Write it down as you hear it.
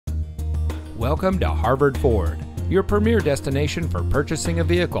Welcome to Harvard Ford, your premier destination for purchasing a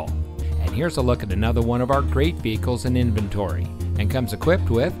vehicle. And here's a look at another one of our great vehicles in inventory, and comes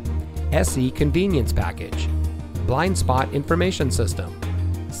equipped with SE Convenience Package, Blind Spot Information System,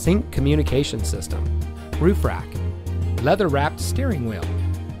 Sync Communication System, Roof Rack, Leather-wrapped steering wheel,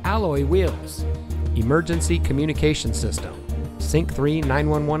 alloy wheels, Emergency Communication System, Sync 3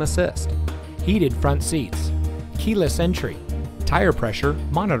 911 Assist, heated front seats, keyless entry, tire pressure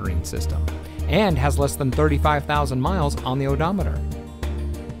monitoring system, and has less than 35,000 miles on the odometer.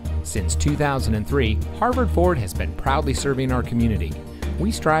 Since 2003, Harvard Ford has been proudly serving our community.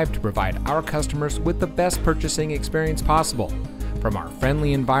 We strive to provide our customers with the best purchasing experience possible. From our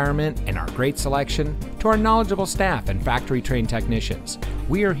friendly environment and our great selection to our knowledgeable staff and factory-trained technicians,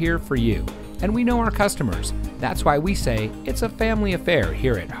 we are here for you, and we know our customers. That's why we say it's a family affair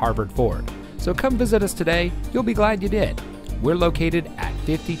here at Harvard Ford. So come visit us today. You'll be glad you did. We're located at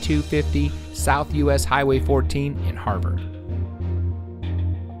 5250 South US Highway 14 in Harvard.